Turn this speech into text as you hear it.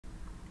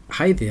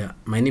Hi there,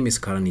 my name is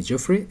Karani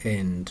Geoffrey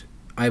and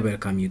I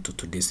welcome you to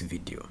today's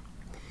video.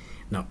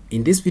 Now,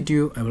 in this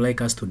video, I would like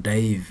us to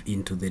dive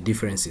into the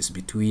differences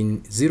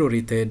between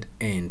zero-rated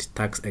and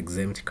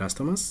tax-exempt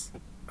customers,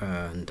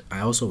 and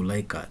I also would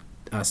like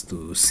us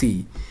to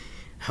see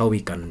how we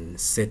can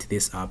set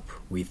this up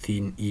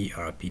within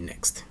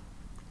ERPNext.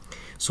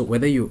 So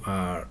whether you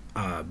are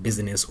a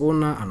business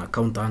owner, an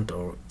accountant,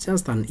 or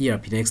just an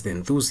ERPNext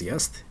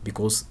enthusiast,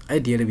 because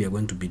ideally we are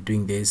going to be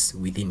doing this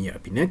within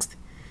ERPNext,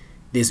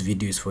 this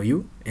video is for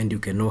you, and you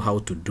can know how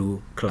to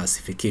do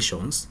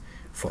classifications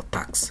for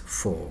tax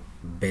for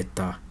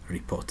better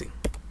reporting.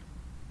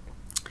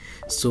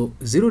 So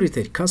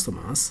zero-rated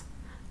customers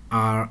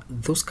are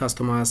those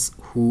customers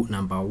who,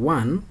 number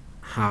one,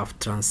 have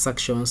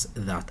transactions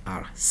that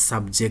are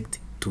subject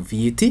to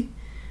VAT,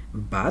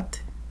 but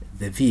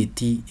the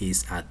VAT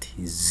is at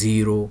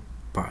 0%.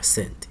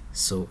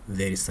 So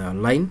there is a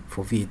line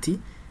for VAT,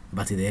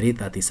 but the rate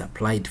that is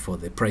applied for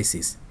the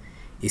prices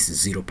is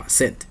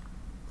 0%.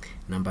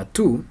 Number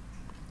two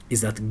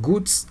is that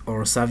goods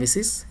or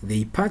services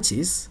they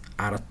purchase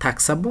are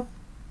taxable,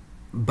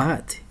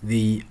 but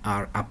they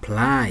are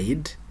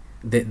applied,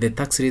 the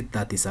tax rate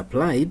that is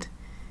applied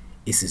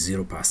is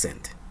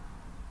 0%.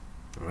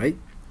 All right.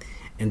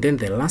 And then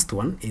the last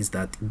one is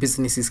that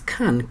businesses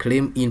can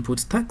claim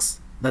input tax,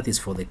 that is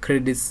for the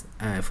credits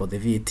for the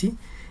VAT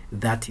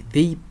that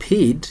they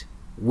paid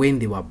when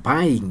they were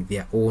buying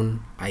their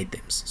own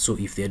items. So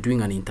if they're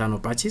doing an internal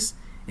purchase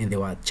and they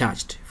were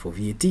charged for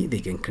VAT, they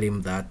can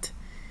claim that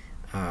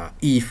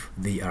if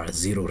they are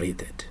zero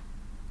rated.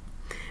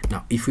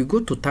 Now, if we go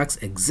to tax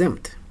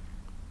exempt,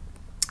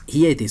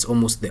 here it is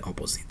almost the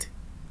opposite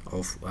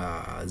of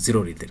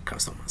zero rated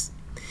customers.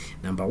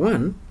 Number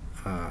one,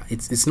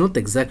 it's not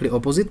exactly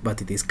opposite,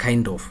 but it is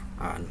kind of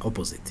an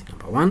opposite.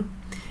 Number one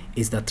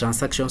is that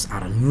transactions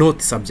are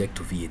not subject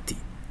to VAT.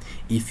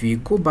 If we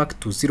go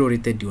back to zero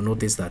rated, you'll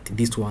notice that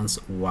these ones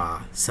were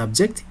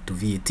subject to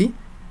VAT,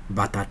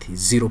 but at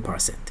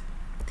 0%.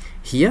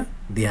 Here,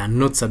 they are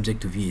not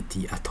subject to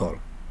VAT at all.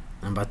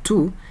 Number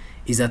two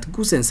is that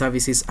goods and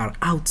services are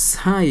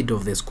outside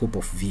of the scope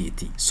of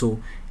VAT. So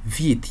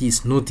VAT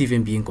is not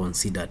even being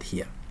considered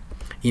here.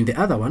 In the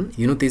other one,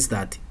 you notice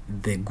that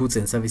the goods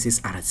and services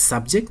are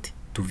subject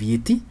to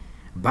VAT,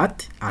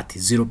 but at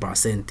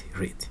 0%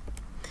 rate.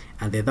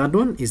 And the third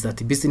one is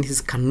that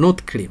businesses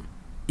cannot claim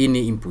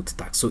any input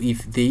tax. So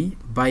if they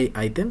buy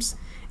items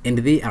and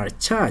they are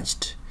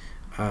charged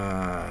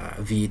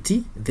VAT,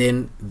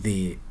 then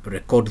they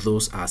record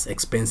those as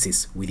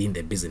expenses within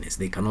the business.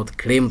 They cannot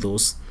claim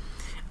those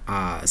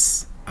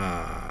as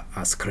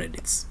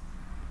credits.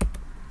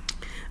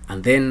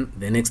 And then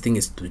the next thing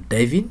is to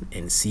dive in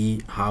and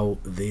see how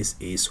this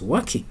is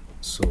working.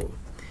 So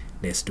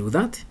let's do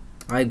that.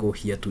 I go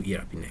here to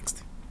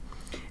ERPNext.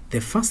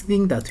 The first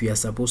thing that we are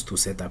supposed to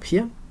set up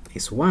here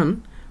is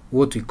one,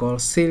 what we call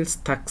sales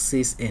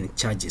taxes and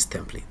charges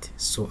template.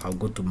 So I'll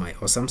go to my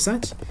awesome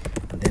search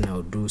and then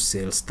I'll do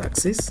sales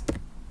taxes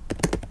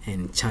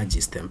and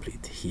charges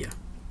template here.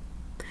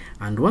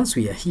 And once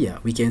we are here,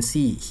 we can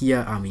see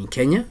here I'm in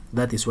Kenya.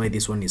 That is why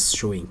this one is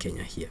showing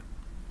Kenya here.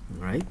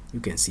 All right, you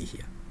can see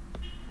here.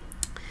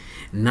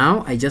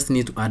 Now I just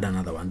need to add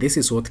another one. This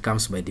is what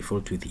comes by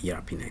default with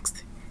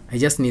ERPNext. I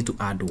just need to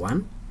add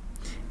one.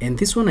 And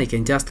this one I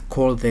can just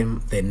call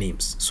them the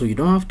names. So you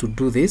don't have to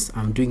do this.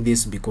 I'm doing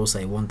this because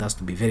I want us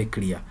to be very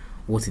clear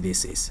what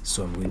this is.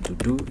 So I'm going to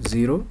do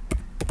zero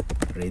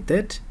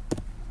rated,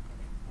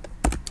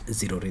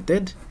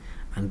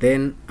 and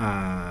then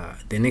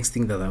the next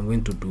thing that I'm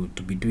going to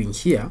be doing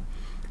here,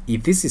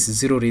 if this is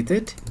zero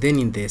rated, then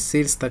in the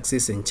sales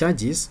taxes and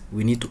charges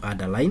we need to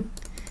add a line.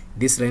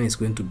 This line is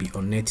going to be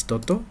on net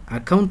total.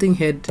 Accounting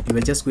head, you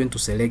are just going to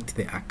select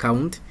the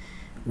account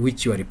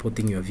which you are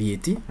reporting your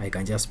VAT. I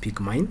can just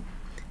pick mine.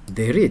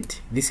 The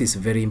rate, this is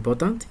very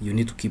important. You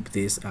need to keep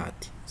this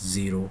at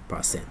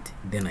 0%.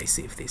 Then I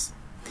save this.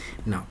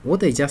 Now,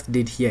 what I just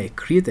did here, I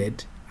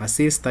created a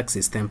sales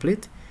taxes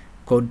template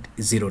called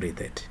zero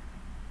rated.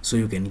 So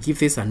you can give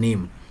this a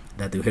name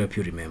that will help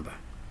you remember.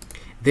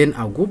 Then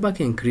I'll go back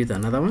and create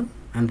another one.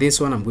 And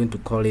this one, I'm going to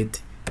call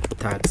it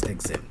tax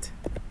exempt.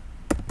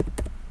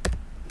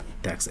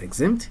 Tax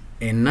exempt.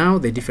 And now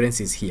the difference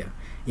is here.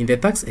 In the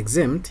tax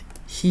exempt,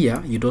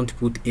 here you don't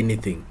put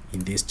anything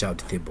in this chart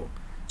table,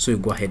 so you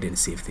go ahead and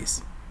save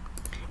this.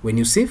 When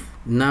you save,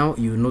 now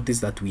you notice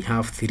that we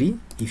have 3.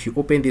 If you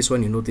open this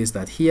one, you notice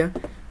that here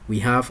we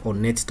have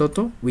on net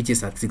total, which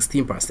is at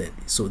 16%.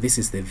 So this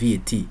is the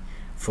VAT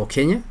for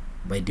Kenya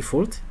by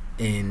default,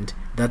 and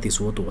that is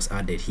what was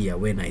added here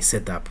when I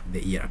set up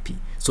the ERP.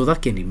 So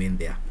that can remain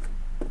there.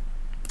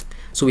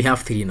 So we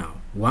have 3 now,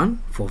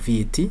 one for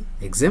VAT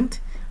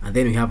exempt, and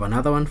then we have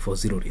another one for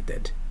zero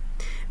rated.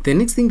 The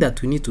next thing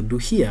that we need to do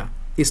here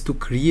is to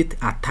create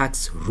a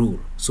tax rule.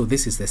 So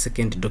this is the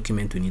second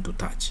document we need to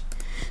touch.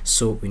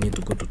 So we need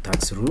to go to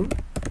tax rule,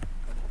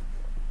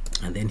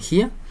 and then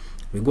here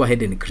we go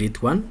ahead and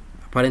create one.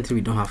 Apparently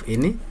we don't have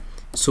any,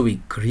 so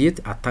we create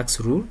a tax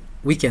rule.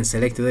 We can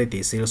select whether it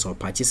is sales or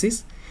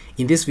purchases.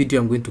 In this video,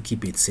 I'm going to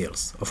keep it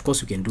sales. Of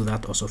course, you can do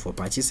that also for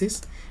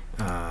purchases,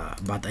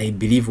 but I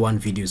believe one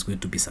video is going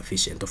to be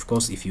sufficient. Of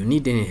course, if you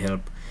need any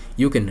help,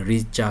 you can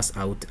reach us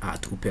out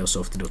at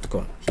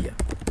upelsoft.com here.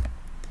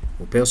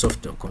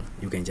 upelsoft.com.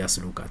 You can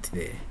just look at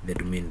the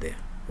domain there,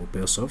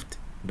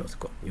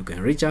 upelsoft.com. You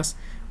can reach us.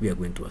 We are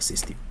going to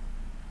assist you.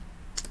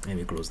 Let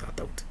me close that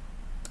out.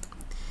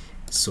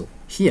 So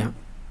here,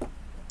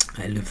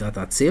 I leave that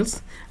at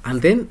sales,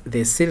 and then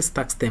the sales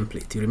tax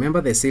template. You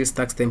remember the sales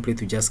tax template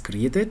we just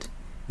created?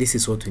 This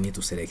is what we need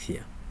to select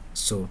here.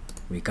 So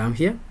we come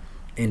here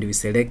and we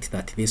select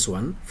that this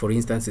one, for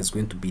instance, is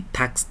going to be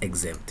tax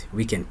exempt.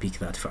 We can pick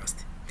that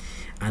first,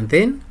 and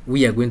then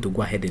we are going to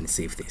go ahead and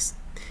save this.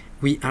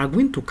 We are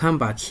going to come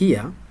back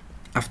here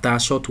after a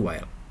short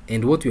while,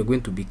 and what we are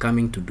going to be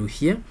coming to do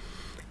here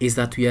is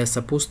that we are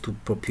supposed to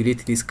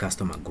populate this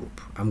customer group.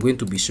 I'm going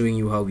to be showing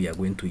you how we are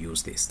going to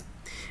use this.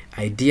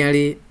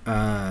 Ideally,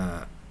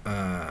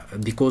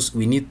 because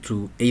we need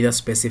to either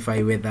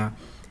specify whether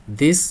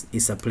this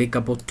is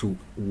applicable to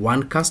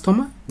one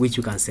customer, which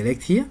you can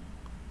select here,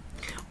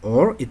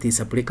 or it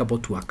is applicable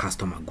to a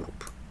customer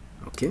group.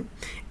 Okay,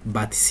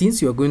 but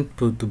since you are going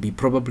to be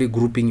probably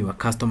grouping your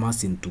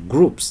customers into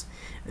groups,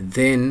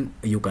 then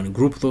you can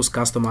group those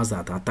customers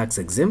that are tax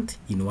exempt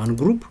in one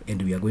group,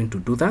 and we are going to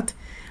do that.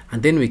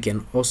 And then we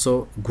can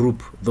also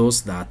group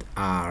those that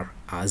are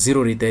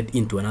zero rated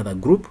into another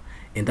group,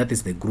 and that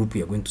is the group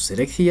we are going to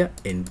select here.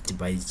 And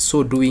by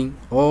so doing,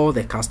 all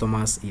the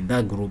customers in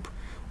that group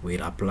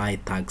will apply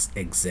tax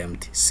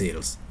exempt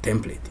sales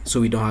template, so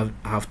we don't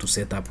have to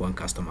set up one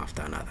customer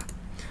after another.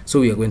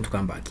 So we are going to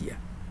come back here,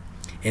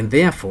 and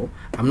therefore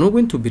I'm not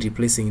going to be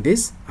replacing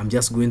this. I'm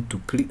just going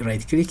to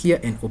right click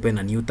here and open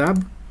a new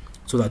tab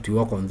so that we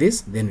work on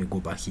this. Then we go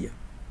back here.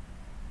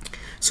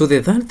 So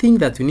the third thing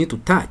that we need to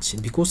touch,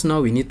 because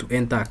now we need to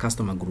enter a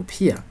customer group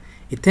here,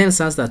 it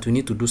tells us that we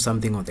need to do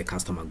something on the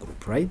customer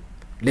group, right?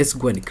 Let's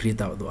go and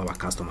create our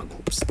customer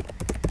groups.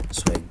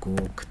 So I go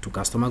to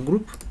customer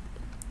group.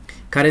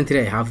 Currently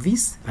I have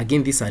this.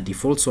 Again, these are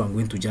default, so I'm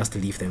going to just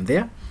leave them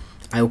there.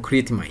 I will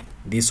create mine.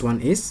 This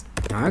one is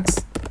tax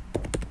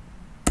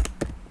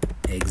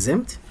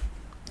exempt,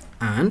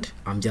 and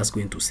I'm just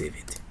going to save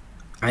it.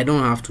 I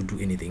don't have to do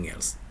anything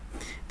else.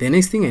 The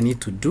next thing I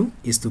need to do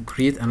is to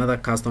create another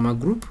customer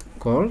group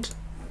called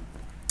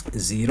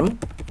zero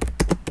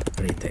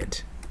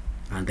rated,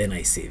 and then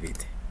I save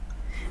it.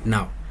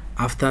 Now,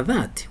 after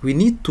that, we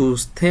need to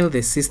tell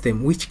the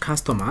system which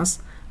customers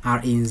are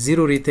in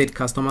zero rated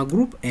customer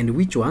group and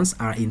which ones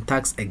are in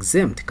tax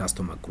exempt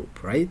customer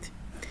group, right?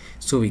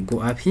 So we go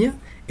up here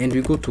and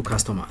we go to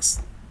customers.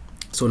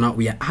 So now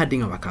we are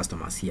adding our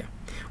customers here.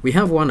 We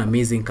have one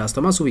amazing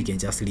customer, so we can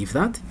just leave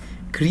that.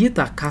 Create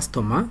a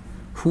customer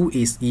who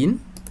is in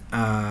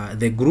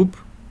the group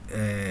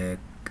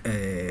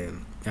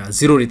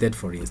zero rated,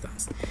 for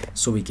instance.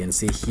 So we can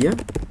say here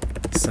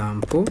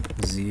sample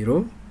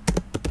zero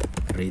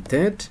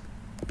rated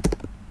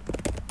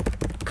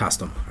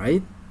customer,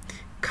 right?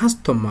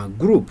 Customer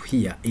group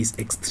here is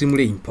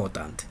extremely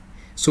important,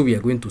 so we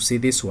are going to say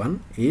this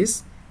one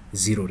is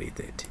zero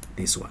rated.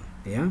 This one,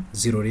 yeah,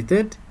 zero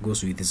rated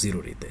goes with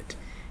zero rated,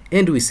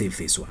 and we save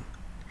this one.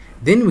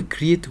 Then we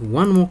create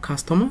one more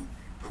customer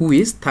who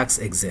is tax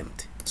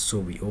exempt. So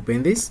we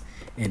open this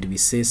and we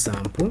say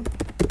sample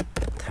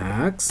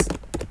tax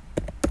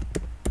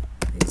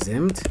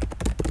exempt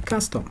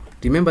customer.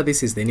 Remember,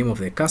 this is the name of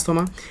the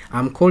customer.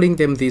 I'm calling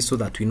them this so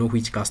that we know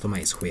which customer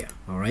is where,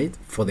 all right,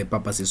 for the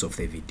purposes of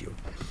the video.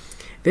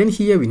 Then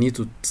here we need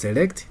to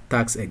select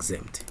tax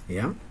exempt,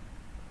 yeah,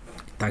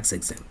 tax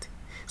exempt.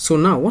 So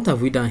now what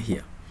have we done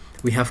here?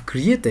 We have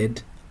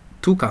created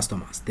two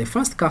customers. The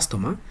first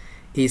customer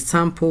is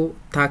sample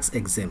tax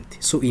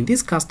exempt. So in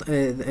this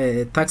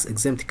tax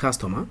exempt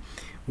customer,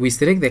 we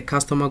select the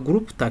customer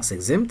group tax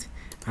exempt,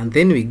 and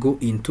then we go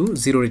into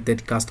zero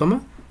rated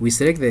customer. We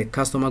select the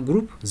customer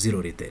group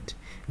zero rated.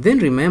 Then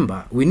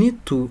remember, we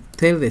need to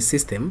tell the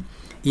system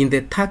in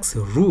the tax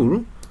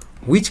rule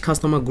which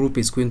customer group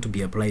is going to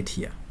be applied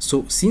here.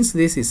 So since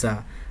this is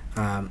a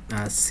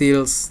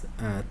sales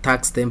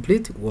tax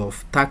template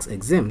of tax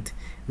exempt,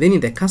 then in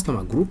the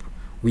customer group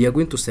we are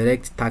going to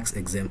select tax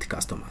exempt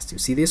customers. You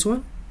see this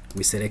one?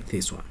 We select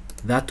this one.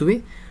 That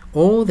way,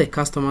 all the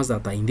customers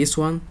that are in this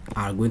one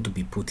are going to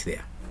be put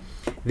there.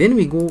 Then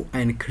we go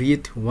and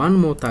create one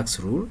more tax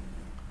rule,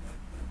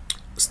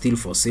 still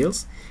for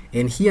sales,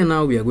 and here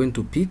now we are going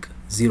to pick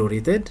zero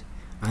rated,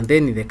 and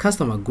then in the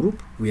customer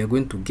group we are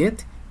going to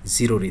get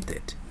zero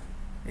rated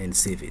and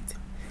save it.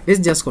 Let's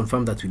just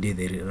confirm that we did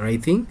the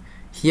right thing.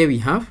 Here we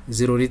have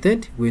zero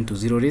rated going to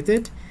zero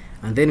rated,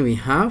 and then we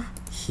have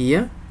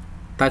here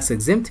tax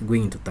exempt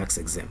going into tax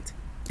exempt,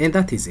 and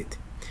that is it.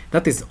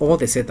 That is all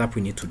the setup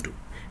we need to do.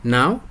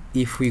 Now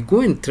if we go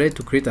and try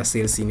to create a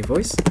sales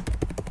invoice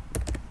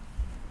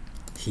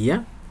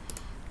here,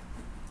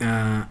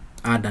 add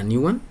a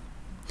new one,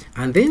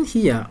 and then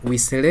here we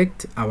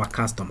select our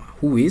customer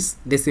who is,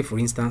 let's say for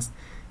instance,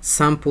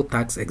 sample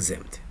tax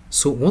exempt.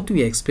 So what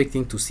we are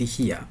expecting to see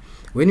here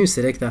when you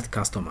select that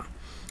customer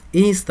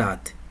is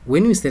that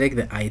when we select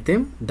the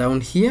item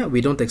down here,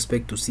 we don't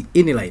expect to see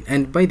any line.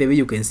 And by the way,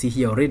 you can see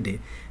here already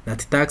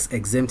that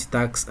tax-exempt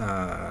tax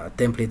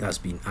template has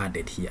been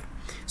added here.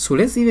 So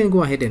let's even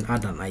go ahead and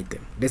add an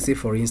item. Let's say,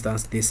 for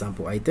instance, this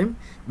sample item,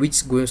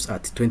 which goes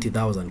at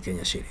 20,000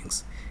 Kenya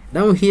shillings.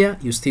 Down here,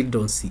 you still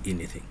don't see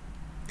anything.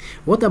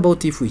 What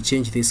about if we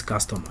change this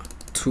customer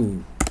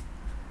to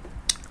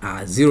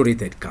a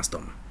zero-rated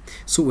customer?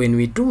 So when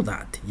we do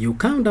that, you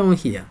come down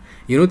here,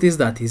 you notice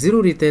that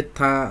zero-rated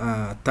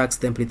tax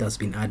template has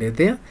been added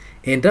there,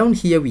 and down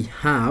here we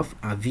have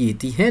a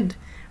VAT head,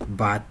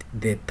 but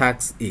the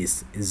tax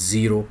is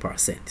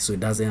 0%, so it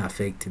doesn't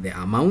affect the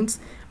amounts,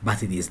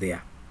 but it is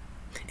there.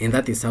 And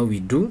that is how we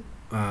do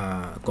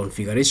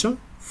configuration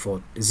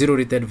for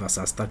zero-rated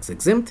versus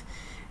tax-exempt,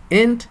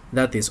 and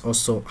that is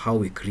also how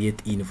we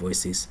create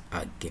invoices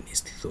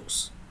against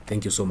those.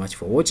 Thank you so much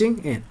for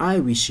watching, and I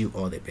wish you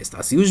all the best.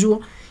 As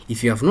usual,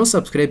 if you have not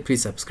subscribed,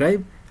 please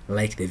subscribe,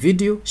 like the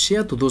video,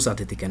 share to those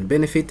that it can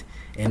benefit,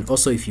 and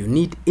also if you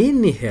need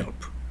any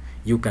help,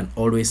 you can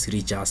always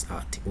reach us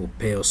at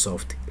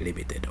Opeosoft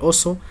Limited.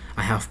 Also,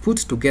 I have put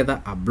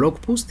together a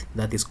blog post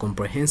that is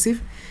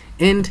comprehensive,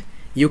 and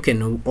you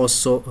can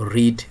also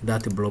read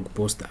that blog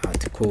post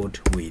at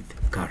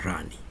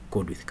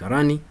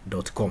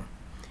codewithkarani.com.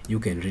 You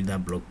can read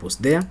that blog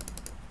post there.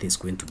 It is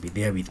going to be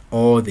there with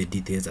all the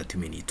details that you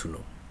may need to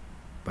know.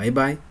 Bye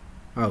bye.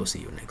 I'll see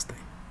you next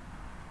time.